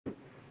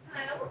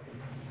Hello?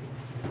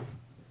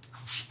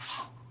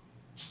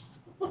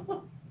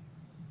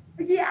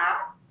 Yeah?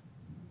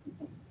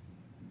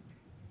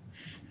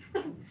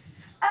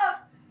 Oh,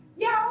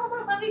 yeah, hold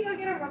on, let me go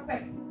get her real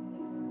quick.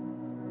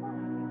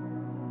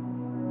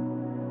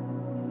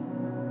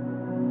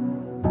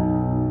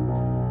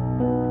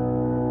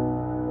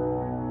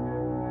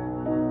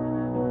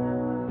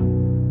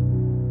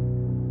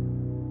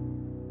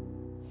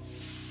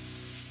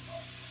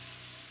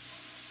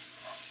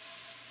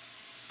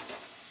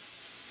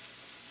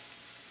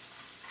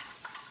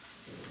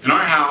 In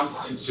our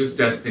house, it's just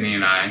Destiny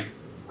and I.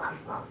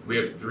 We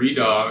have 3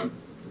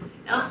 dogs.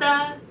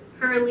 Elsa,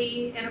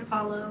 Hurley, and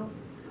Apollo.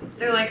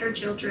 They're like our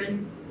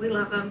children. We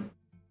love them.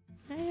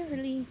 Hi,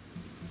 Hurley.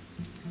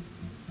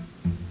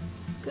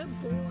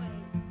 Good boy.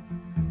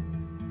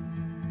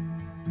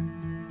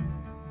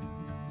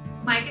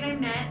 Mike and I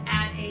met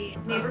at a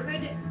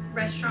neighborhood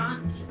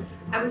restaurant.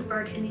 I was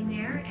bartending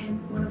there,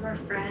 and one of our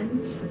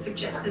friends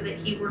suggested that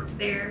he worked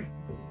there.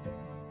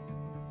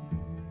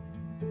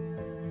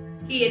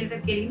 He ended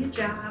up getting a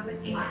job,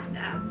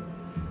 and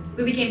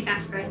we became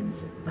fast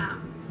friends.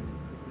 And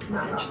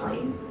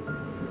eventually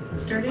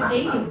started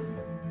dating.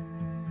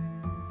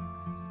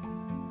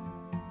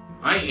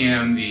 I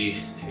am the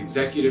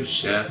executive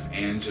chef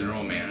and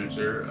general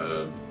manager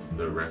of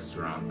the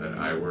restaurant that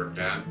I work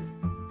at.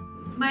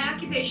 My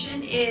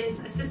occupation is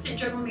assistant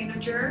general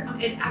manager.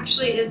 It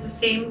actually is the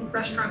same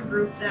restaurant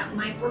group that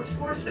Mike works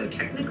for, so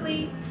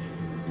technically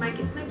Mike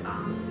is my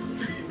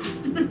boss.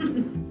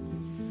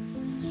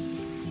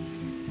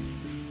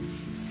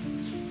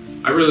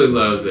 I really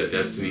love that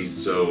Destiny's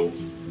so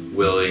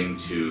willing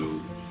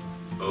to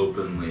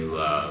openly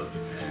love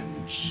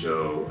and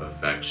show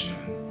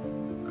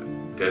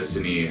affection.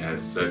 Destiny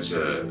has such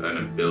an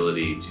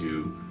ability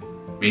to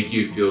make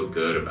you feel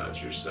good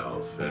about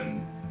yourself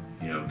and,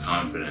 you know,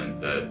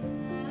 confident that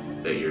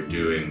you're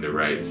doing the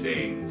right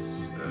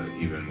things,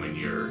 even when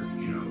you're,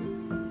 you know,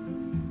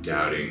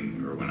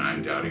 doubting, or when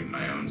I'm doubting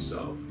my own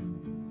self.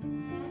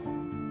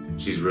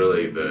 She's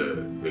really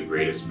the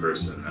greatest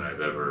person that I've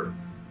ever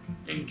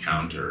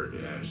encountered,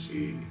 and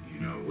she, you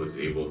know, was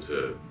able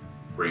to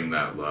bring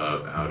that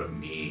love out of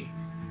me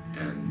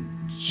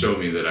and show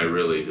me that I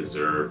really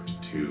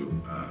deserved to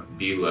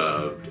be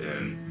loved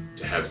and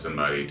to have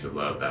somebody to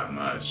love that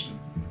much.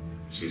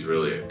 She's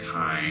really a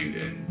kind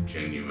and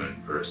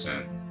genuine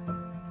person.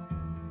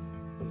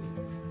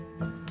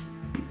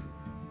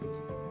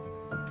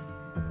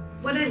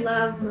 What I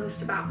love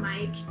most about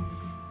Mike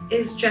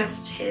is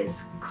just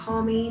his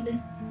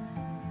calming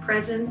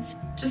presence.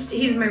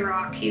 He's my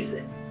rock. He's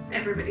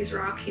everybody's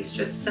rock. He's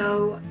just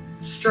so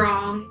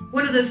strong.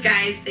 One of those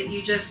guys that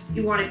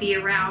you want to be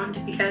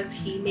around because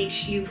he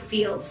makes you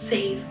feel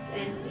safe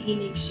and he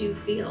makes you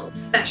feel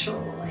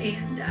special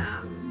and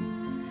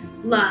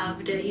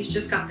loved. He's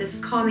just got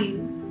this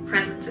calming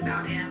presence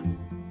about him.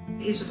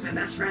 He's just my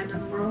best friend in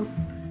the world.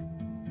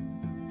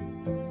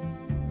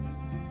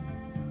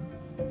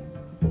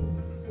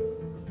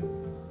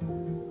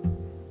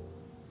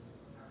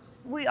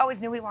 We always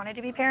knew we wanted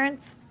to be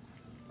parents.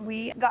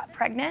 We got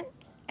pregnant,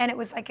 and it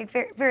was like a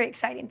very, very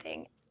exciting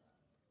thing.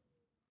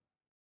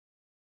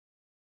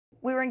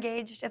 We were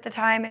engaged at the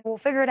time, and we'll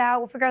figure it out.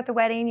 We'll figure out the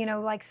wedding, you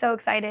know, like so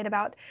excited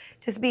about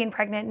just being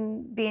pregnant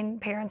and being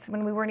parents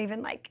when we weren't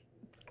even like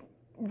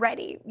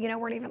ready, you know,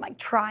 weren't even like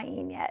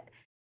trying yet.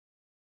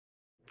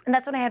 And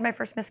that's when I had my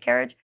first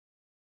miscarriage.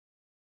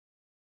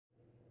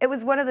 It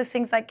was one of those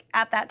things, like,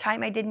 at that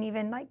time, I didn't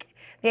even, like,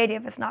 the idea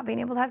of us not being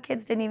able to have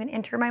kids didn't even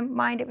enter my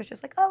mind. It was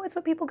just like, oh, it's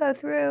what people go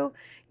through.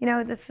 You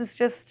know, this is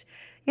just,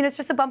 you know, it's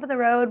just a bump in the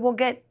road. We'll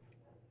get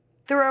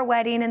through our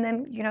wedding, and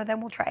then, you know,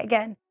 then we'll try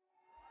again.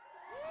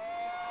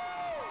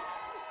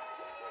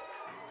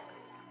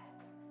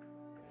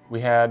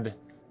 We had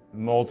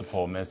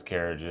multiple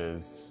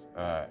miscarriages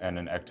and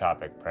an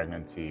ectopic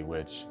pregnancy,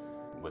 which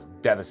was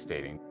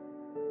devastating.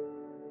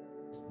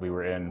 We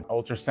were in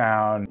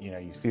ultrasound, you know,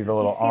 you see the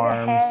little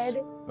arms,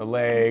 the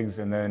legs,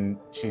 and then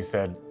she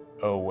said,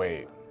 oh,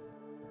 wait.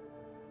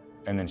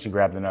 And then she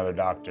grabbed another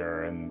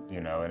doctor, and,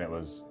 you know, and it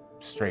was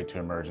straight to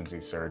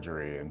emergency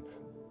surgery. And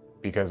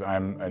because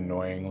I'm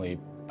annoyingly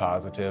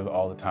positive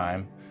all the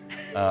time,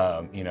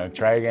 you know,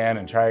 try again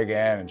and try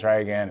again and try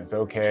again, it's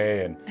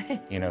okay. And,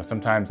 you know,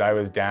 sometimes I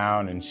was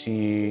down and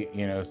she,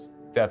 you know,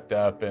 stepped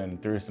up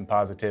and threw some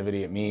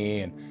positivity at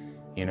me, and,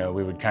 you know,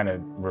 we would kind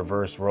of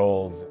reverse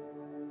roles.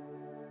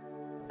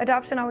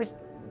 Adoption always,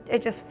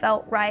 it just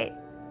felt right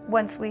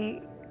once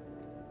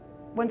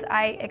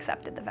I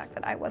accepted the fact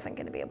that I wasn't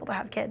going to be able to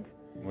have kids.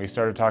 We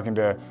started talking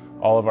to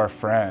all of our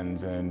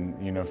friends and,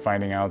 you know,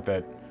 finding out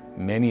that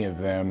many of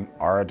them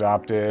are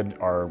adopted,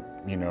 are,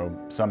 you know,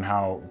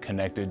 somehow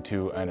connected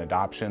to an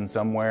adoption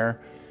somewhere.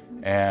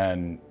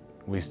 And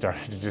we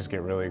started to just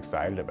get really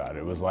excited about it.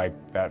 It was like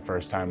that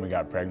first time we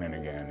got pregnant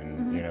again,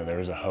 and, you know, there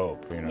was a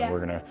hope, you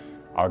know,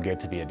 I'll get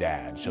to be a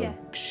dad,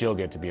 she'll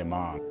get to be a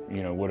mom.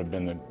 You know, would have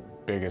been the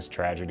biggest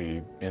tragedy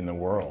in the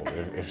world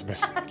if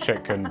this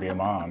chick couldn't be a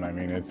mom. I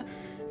mean, it's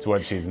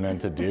what she's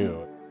meant to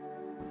do.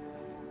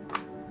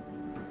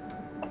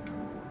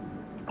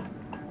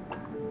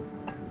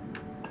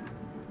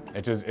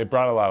 It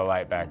brought a lot of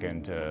light back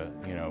into,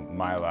 you know,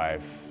 my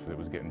life. It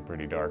was getting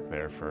pretty dark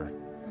there for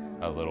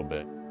a little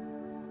bit.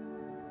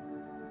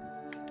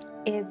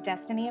 Is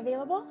Destiny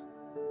available?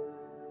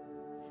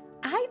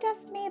 Hi,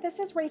 Destiny. This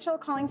is Rachel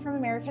calling from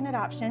American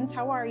Adoptions.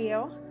 How are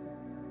you?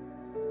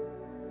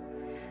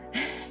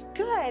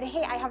 Good.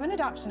 Hey, I have an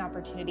adoption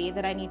opportunity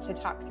that I need to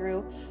talk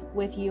through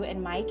with you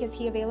and Mike. Is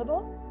he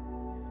available?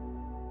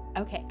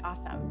 Okay,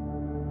 awesome.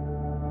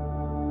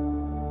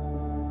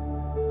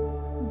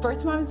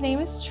 Birth mom's name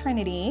is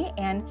Trinity,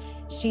 and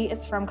she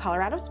is from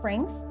Colorado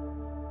Springs.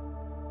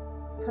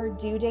 Her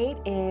due date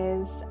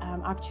is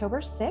October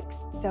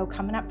 6th, so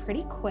coming up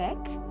pretty quick.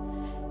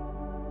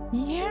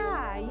 Yeah.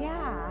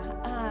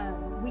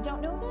 We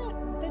don't know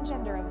the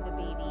gender of the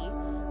baby,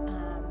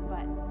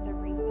 but the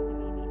race of the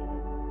baby is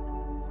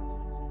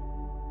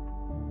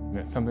Caucasian.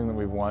 It's something that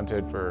we've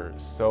wanted for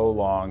so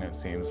long, it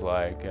seems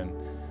like, and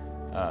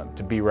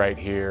to be right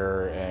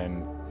here,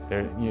 and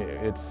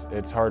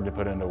it's hard to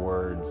put into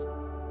words.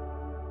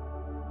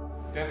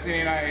 Destiny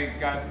and I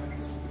got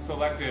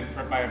selected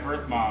by a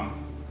birth mom.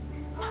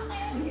 Oh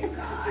my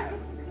God.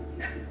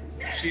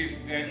 She's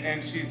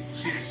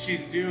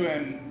due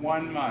in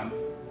 1 month.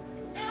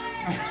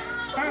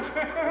 Oh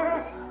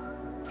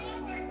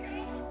my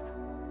God.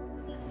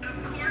 Of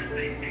course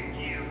they picked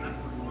you. Of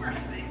course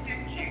they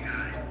picked you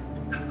guys.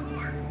 Of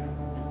course.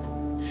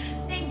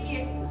 Thank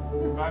you.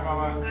 Bye,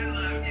 Mama. I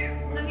love you.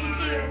 Love you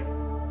too.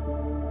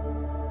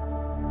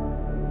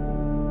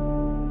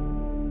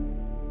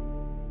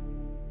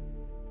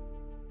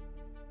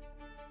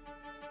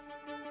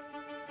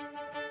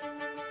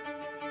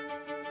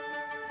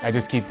 I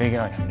just keep thinking,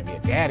 like, I'm gonna be a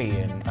daddy,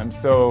 and I'm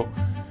so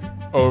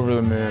over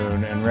the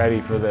moon and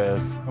ready for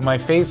this. My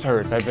face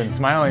hurts. I've been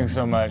smiling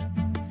so much.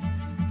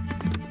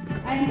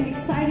 I'm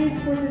excited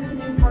for this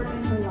new part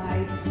in her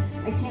life.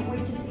 I can't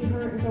wait to see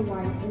her as a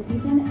wife, and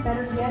even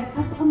better yet,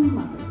 as a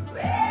mother.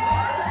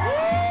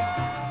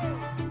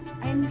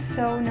 I'm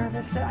so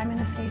nervous that I'm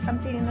gonna say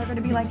something and they're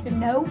gonna be like,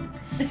 nope,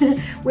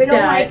 we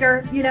don't like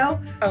her, you know?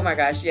 Oh my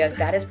gosh, yes,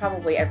 that is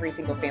probably every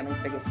single family's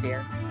biggest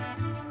fear.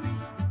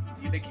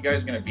 Do you think you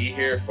guys are going to be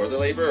here for the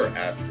labor or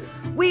after?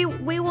 We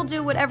will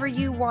do whatever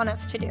you want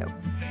us to do.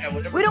 Yeah,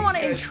 We don't want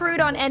to intrude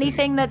on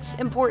anything that's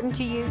important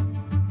to you.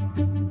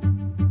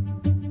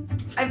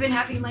 I've been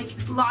having like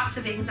lots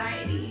of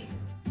anxiety.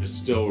 There's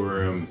still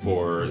room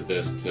for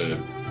this to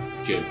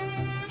get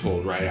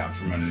pulled right out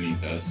from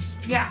underneath us.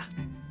 Yeah.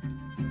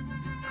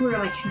 We were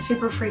like in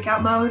super freak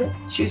out mode.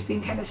 She was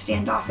being kind of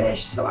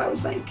standoffish, so I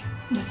was like,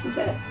 this is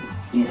it,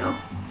 you know,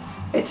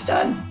 it's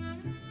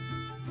done.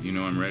 You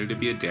know, I'm ready to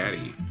be a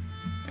daddy.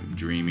 I'm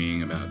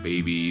dreaming about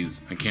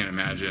babies. I can't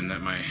imagine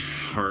that my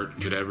heart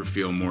could ever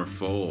feel more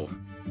full.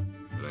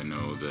 But I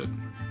know that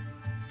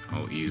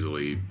I'll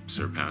easily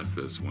surpass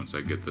this once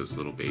I get this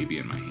little baby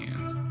in my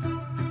hands.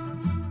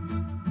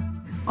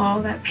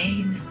 All that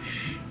pain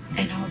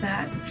and all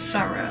that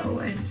sorrow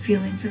and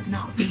feelings of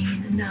not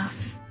being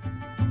enough.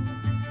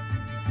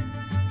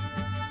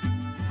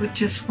 With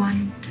just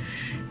one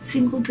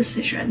single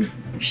decision,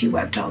 she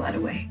wiped all that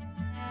away.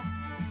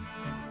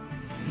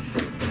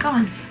 It's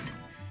gone.